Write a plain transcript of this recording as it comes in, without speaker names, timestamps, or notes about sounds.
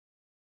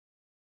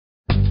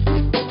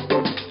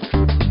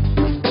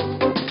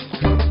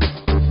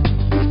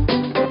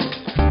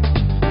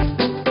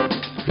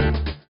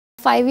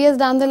5 years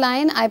down the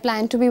line, I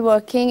plan to be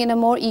working in a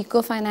more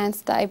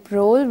eco-finance type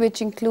role,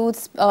 which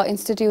includes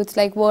institutes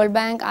like World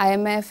Bank,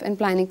 IMF, and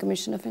Planning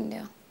Commission of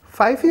India.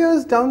 5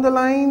 years down the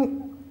line,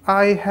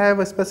 I have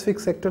a specific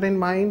sector in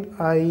mind.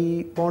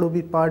 I want to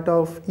be part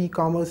of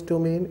e-commerce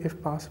domain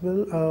if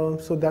possible.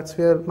 So that's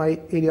where my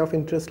area of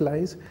interest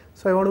lies.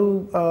 So I want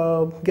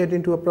to get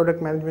into a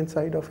product management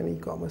side of an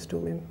e-commerce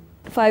domain.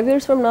 5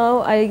 years from now,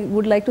 I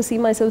would like to see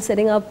myself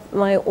setting up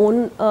my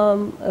own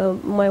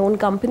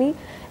company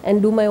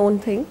and do my own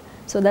thing.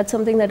 So that's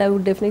something that I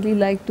would definitely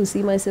like to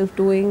see myself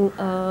doing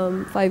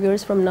 5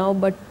 years from now.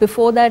 But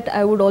before that,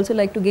 I would also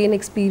like to gain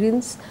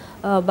experience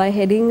by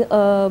heading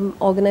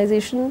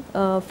organization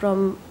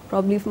from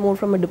probably more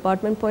from a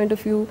department point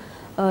of view,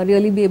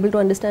 really be able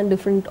to understand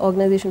different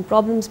organization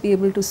problems, be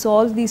able to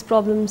solve these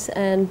problems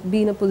and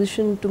be in a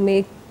position to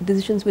make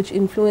decisions which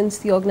influence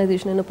the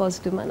organization in a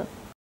positive manner.